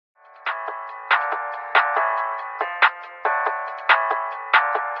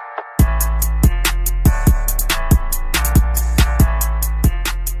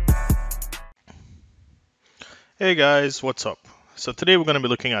Hey guys, what's up? So today we're going to be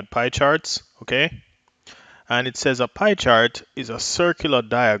looking at pie charts, okay? And it says a pie chart is a circular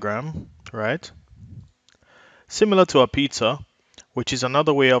diagram, right? Similar to a pizza, which is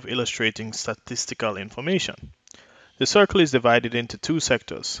another way of illustrating statistical information. The circle is divided into two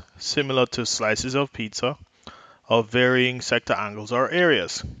sectors, similar to slices of pizza, of varying sector angles or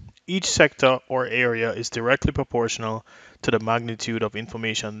areas. Each sector or area is directly proportional to the magnitude of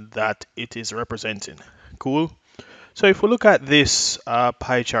information that it is representing. Cool? So if we look at this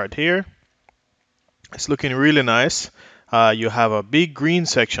pie chart here, it's looking really nice. You have a big green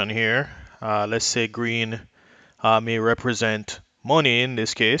section here. Let's say green may represent money in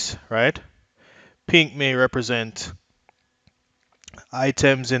this case, right? Pink may represent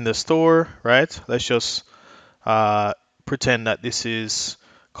items in the store, right? Let's just uh, pretend that this is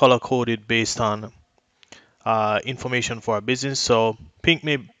color coded based on information for a business. So pink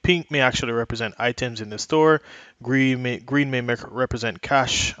may actually represent items in the store. Green may represent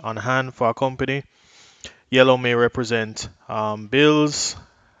cash on hand for a company. Yellow may represent bills,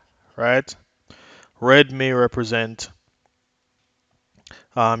 right? Red may represent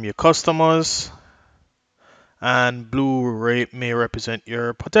your customers, and may represent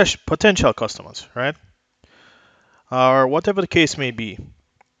your potential customers, right? Or whatever the case may be.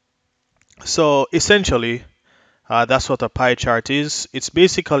 So essentially, that's what a pie chart is. It's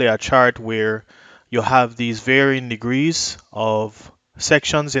basically a chart where you have these varying degrees of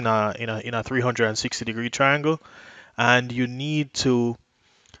sections in a 360-degree triangle, and you need to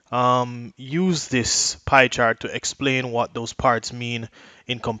use this pie chart to explain what those parts mean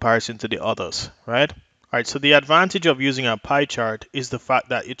in comparison to the others, right? All right, so the advantage of using a pie chart is the fact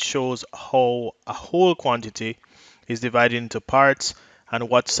that it shows how a whole quantity is divided into parts and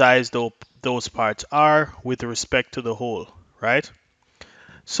what size those parts are with respect to the whole, right?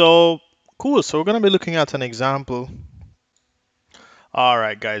 So, cool. So we're going to be looking at an example. All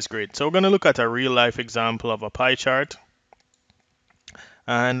right, guys, great. So we're going to look at a real life example of a pie chart.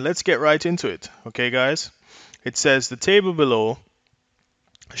 And let's get right into it. Okay, guys? It says the table below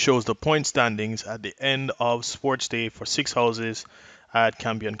shows the point standings at the end of sports day for 6 houses at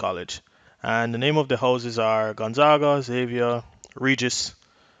Campion College. And the name of the houses are Gonzaga, Xavier, Regis,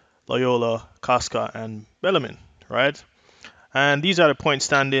 Loyola, Casca, and Bellarmine, right? And these are the point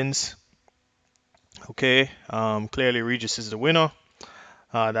standings. Okay, clearly Regis is the winner.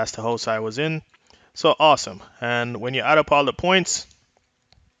 That's the house I was in. So awesome. And when you add up all the points,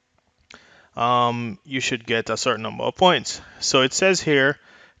 you should get a certain number of points. So it says here,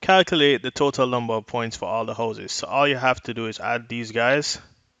 calculate the total number of points for all the houses. So all you have to do is add these guys.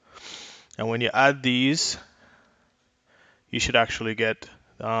 And when you add these, you should actually get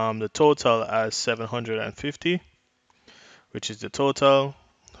the total as 750, which is the total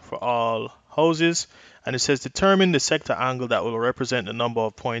for all houses. And it says determine the sector angle that will represent the number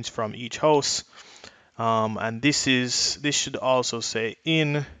of points from each house. And this should also say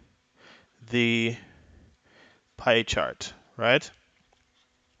in the pie chart, right?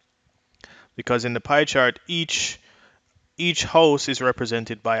 Because in the pie chart, each house is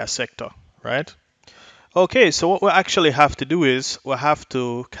represented by a sector, right? Okay, so what we actually have to do is we have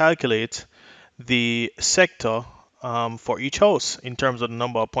to calculate the sector for each house in terms of the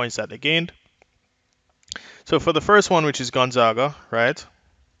number of points that they gained. So for the first one, which is Gonzaga, right,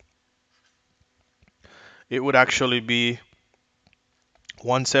 it would actually be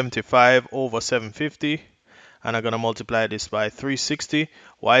 175 over 750, and I'm going to multiply this by 360.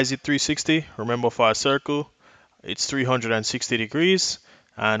 Why is it 360? Remember, for a circle, it's 360 degrees,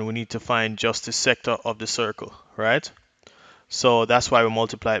 and we need to find just the sector of the circle, right? So that's why we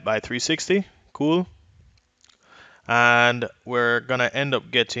multiply it by 360. Cool. And we're going to end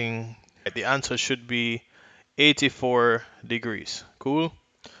up getting, the answer should be 84 degrees. Cool.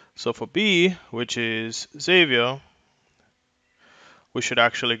 So for B, which is Xavier, we should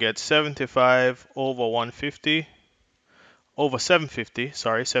actually get 75 over 150 over 750,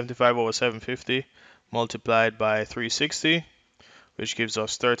 sorry, 75 over 750 multiplied by 360, which gives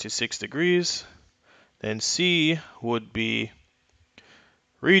us 36 degrees. Then C would be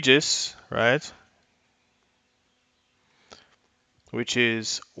Regis, right, which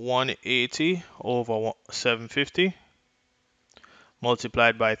is 180 over 750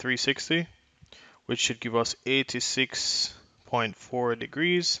 multiplied by 360, which should give us 86.4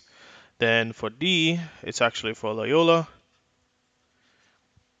 degrees. Then for D, it's actually for Loyola,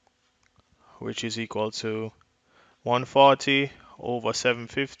 which is equal to 140 over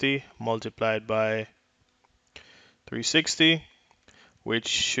 750 multiplied by 360, which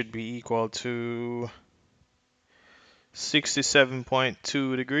should be equal to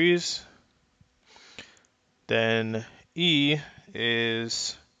 67.2 degrees. Then E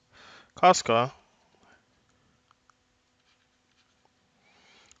is Cosca,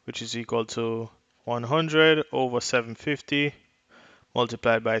 which is equal to 100 over 750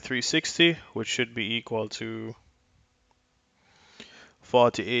 multiplied by 360, which should be equal to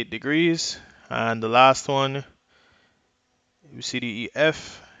 48 degrees. And the last one,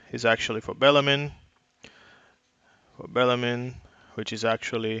 CDEF, is actually for Bellarmine, which is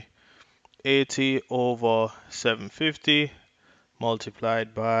actually 80 over 750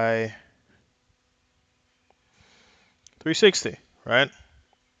 multiplied by 360, right?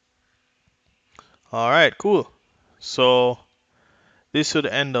 All right, cool. So this would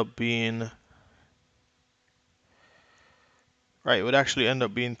end up being, right, it would actually end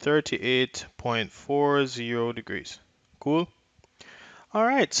up being 38.40 degrees. Cool. All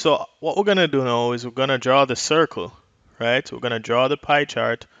right, so what we're gonna do now is we're gonna draw the circle, right? We're gonna draw the pie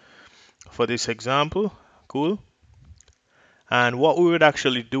chart for this example. Cool. And what we would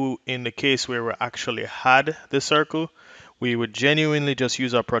actually do in the case where we actually had the circle, we would genuinely just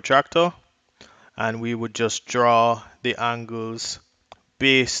use our protractor and we would just draw the angles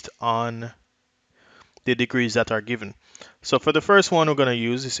based on the degrees that are given. So for the first one we're going to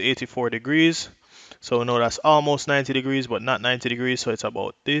use is 84 degrees. So we know that's almost 90 degrees, but not 90 degrees, so it's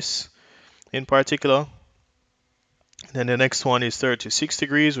about this in particular. Then the next one is 36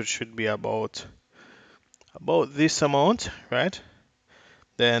 degrees, which should be about this amount, right?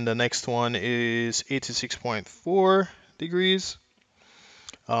 Then the next one is 86.4 degrees,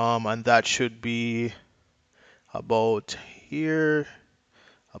 and that should be about here,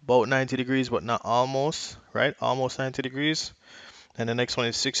 about 90 degrees, but not almost, right? Almost 90 degrees. And the next one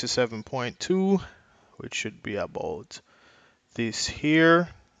is 67.2, which should be about this here.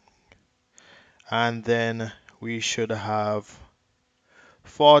 And then we should have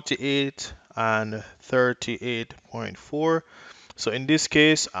 48 and 38.4. So in this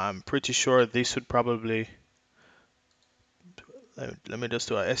case, I'm pretty sure this would probably, let me just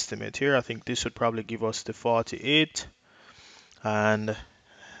do an estimate here. I think this would probably give us the 48 and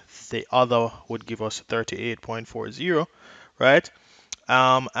the other would give us 38.40, right?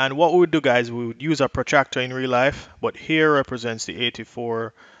 And what we would do, guys, we would use a protractor in real life, but here represents the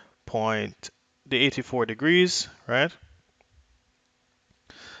 84 degrees, right?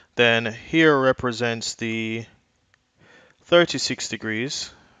 Then here represents the 36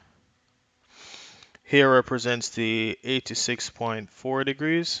 degrees. Here represents the 86.4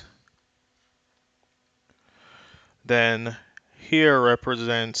 degrees. Then here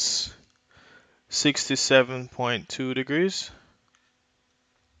represents 67.2 degrees.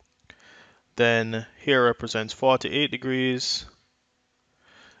 Then here represents 48 degrees.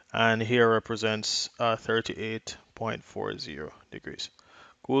 And here represents 38.40 degrees.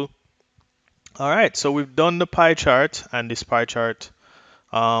 Cool. All right, so we've done the pie chart, and this pie chart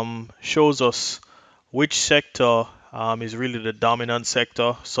shows us which sector is really the dominant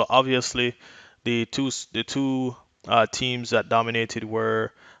sector. So obviously the two teams that dominated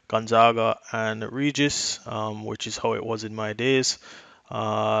were Gonzaga and Regis, which is how it was in my days.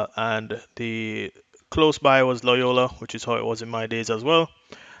 And the close by was Loyola, which is how it was in my days as well.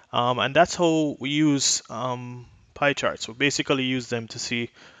 And that's how we use pie charts. We basically use them to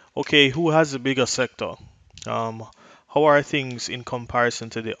see, okay, who has a bigger sector? How are things in comparison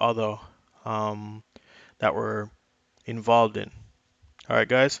to the other that we're involved in? All right,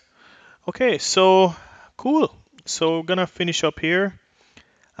 guys. Okay, so cool. So we're gonna finish up here,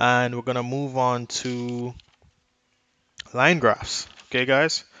 and we're gonna move on to line graphs. Okay,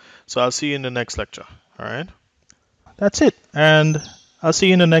 guys. So I'll see you in the next lecture. All right. That's it, and I'll see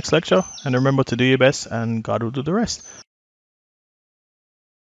you in the next lecture. And remember to do your best, and God will do the rest.